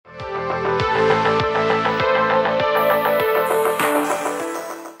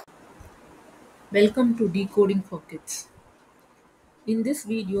Welcome to Decoding for Kids. In this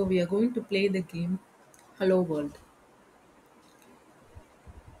video, we are going to play the game Hello World.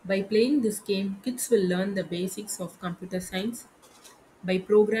 By playing this game, kids will learn the basics of computer science by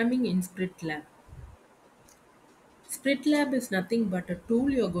programming in Sprit Lab. Sprit Lab is nothing but a tool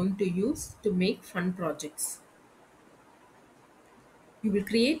you are going to use to make fun projects. You will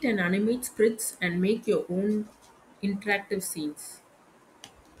create and animate sprits and make your own interactive scenes.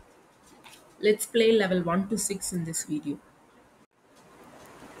 Let's play level 1 to 6 in this video.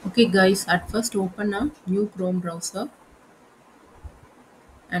 Okay guys, at first open a new Chrome browser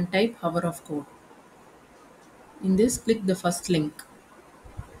and type Hover of Code. In this, click the first link.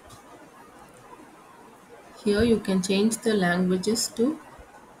 Here you can change the languages to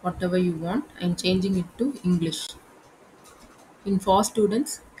whatever you want. I'm changing it to English. In For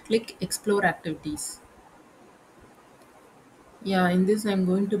Students, click Explore Activities. Yeah, in this I'm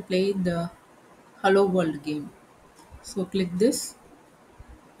going to play the Hello World game. So click this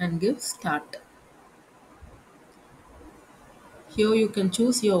and give Start. Here you can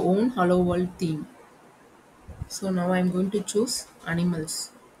choose your own Hello World theme. So now I'm going to choose animals.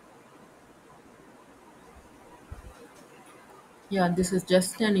 Yeah, this is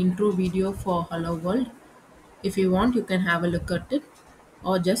just an intro video for Hello World. If you want, you can have a look at it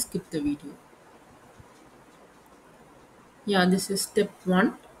or just skip the video. Yeah, this is step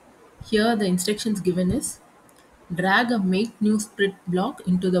 1. Here the instructions given is drag a make new split block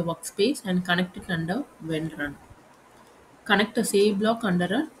into the workspace and connect it under when run. Connect a save block under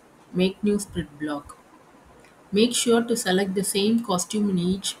a make new split block. Make sure to select the same costume in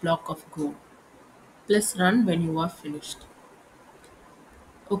each block of Go. Plus run when you are finished.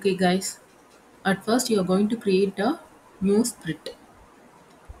 Okay guys, at first you are going to create a new split.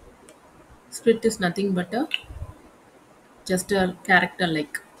 Split is nothing but just a character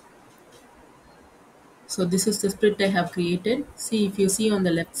like. So this is the split I have created. See, if you see on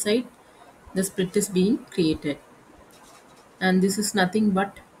the left side, the split is being created. And this is nothing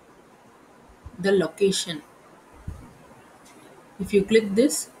but the location. If you click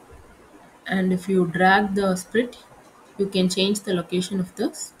this and if you drag the split, you can change the location of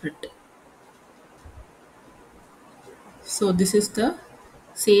the split. So this is the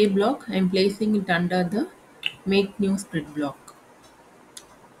save block. I am placing it under the make new split block.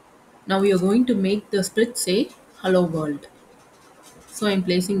 Now we are going to make the split say hello world. So I am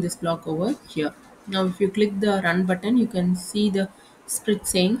placing this block over here. Now if you click the run button, you can see the split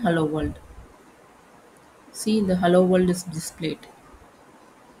saying hello world. See, the hello world is displayed.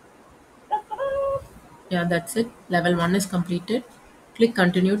 Yeah, that's it. Level 1 is completed. Click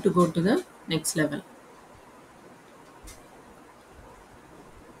continue to go to the next level.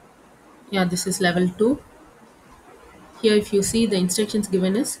 Yeah, this is level 2. Here if you see the instructions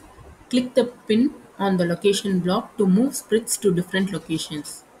given is click the pin on the location block to move sprites to different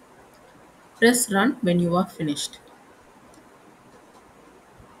locations. Press run when you are finished.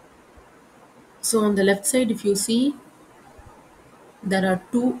 So on the left side if you see there are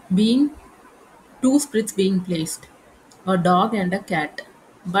two sprites being placed, a dog and a cat,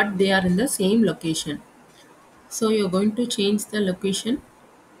 but they are in the same location. So you're going to change the location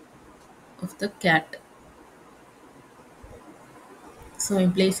of the cat. So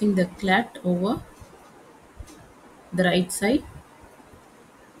I'm placing the cat over the right side,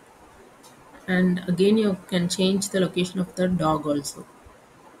 and again you can change the location of the dog also.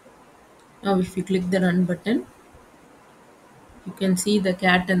 Now if you click the run button, you can see the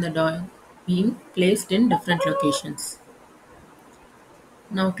cat and the dog being placed in different locations.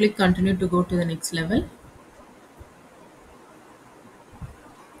 Now click continue to go to the next level.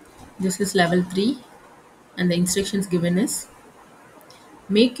 This is level 3 and the instructions given is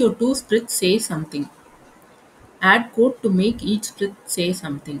make your two sprites say something. Add code to make each split say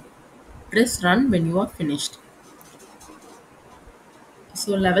something. Press run when you are finished.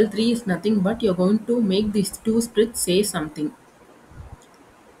 So level 3 is nothing but you're going to make these two sprites say something.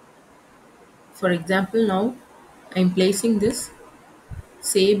 For example, now I'm placing this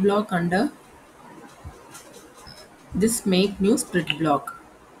say block under this make new split block.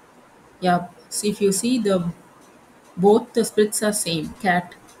 Yeah, see if you see both the splits are same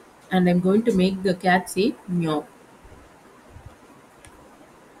cat, and I'm going to make the cat say meow.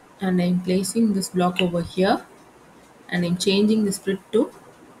 And I'm placing this block over here and I'm changing the split to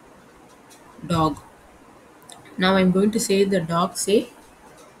dog. Now I'm going to say the dog say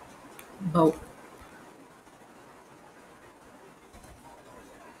bow.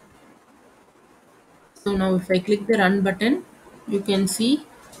 So now if I click the run button, you can see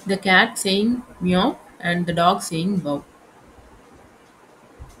the cat saying meow and the dog saying bow.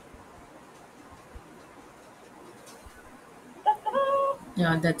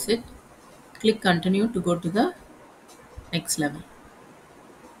 Yeah, that's it. Click continue to go to the next level.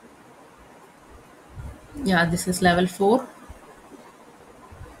 Yeah, this is level 4.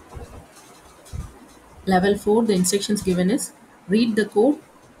 Level 4, the instructions given is read the code.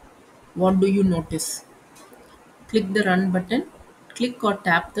 What do you notice? Click the run button. Click or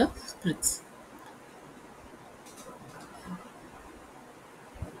tap the sprites.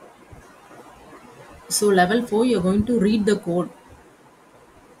 So level 4, you're going to read the code.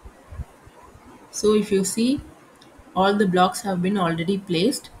 So if you see, all the blocks have been already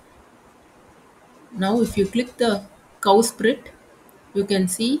placed. Now if you click the cow sprit, you can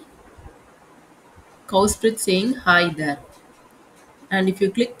see cow sprit saying hi there. And if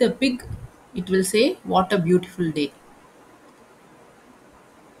you click the pig, it will say what a beautiful day.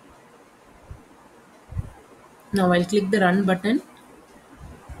 Now I'll click the run button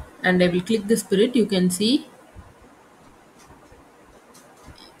and I will click the spirit. You can see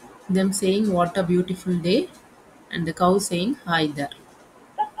them saying what a beautiful day and the cow saying hi there.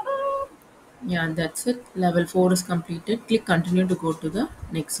 Yeah, that's it. Level 4 is completed. Click continue to go to the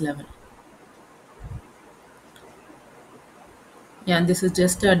next level. Yeah, this is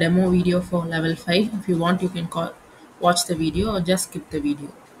just a demo video for level 5. If you want, you can watch the video or just skip the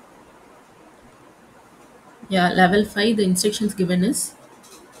video. Yeah, level 5, the instructions given is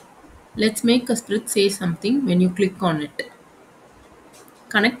let's make a sprite say something when you click on it.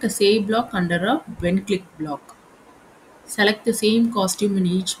 Connect a say block under a when click block. Select the same costume in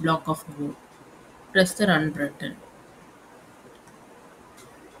each block of board. Press the run button.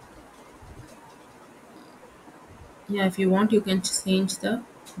 Yeah, if you want, you can change the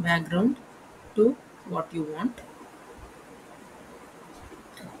background to what you want.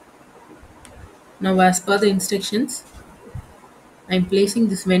 Now, as per the instructions, I'm placing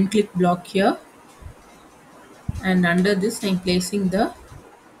this when click block here, and under this, I'm placing the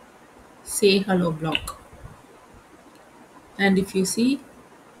say hello block. And if you see,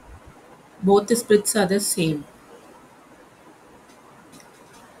 both the sprites are the same.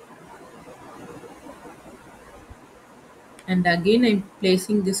 And again, I'm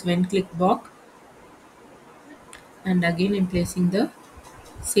placing this when click block, and again, I'm placing the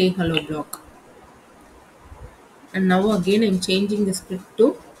say hello block. And now again, I'm changing the split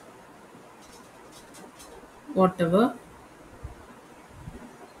to whatever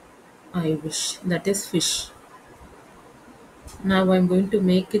I wish, that is fish. Now I'm going to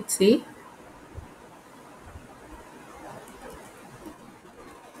make it say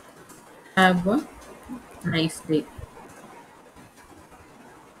have a nice day.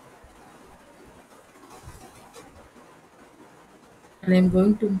 And I'm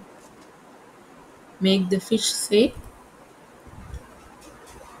going to make the fish say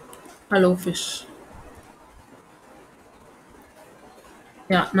hello fish.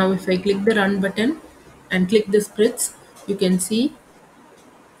 Yeah, now if I click the run button and click the sprites, you can see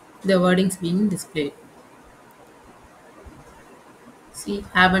the wordings being displayed. See,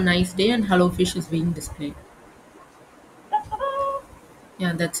 have a nice day and hello fish is being displayed.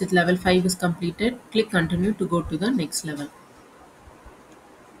 Yeah, that's it. Level 5 is completed. Click continue to go to the next level.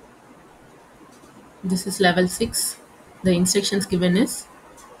 This is level 6. The instructions given is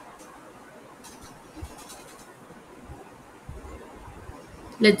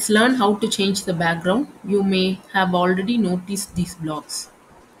let's learn how to change the background. You may have already noticed these blocks.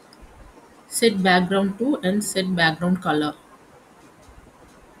 Set background to and set background color.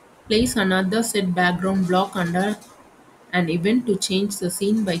 Place another set background block under an event to change the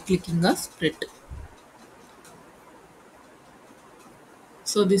scene by clicking a split.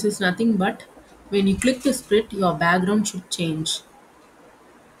 So this is nothing but when you click the split, your background should change.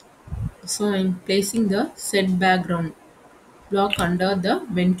 So I'm placing the set background block under the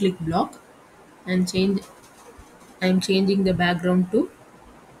when click block and I'm changing the background to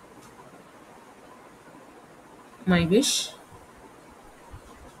my wish.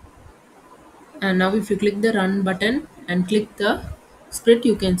 And now if you click the run button and click the split,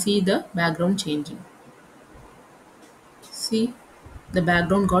 you can see the background changing. See, the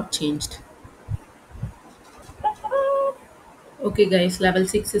background got changed. Okay guys, level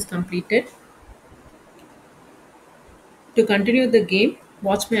 6 is completed. To continue the game,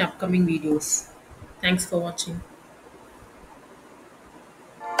 watch my upcoming videos. Thanks for watching.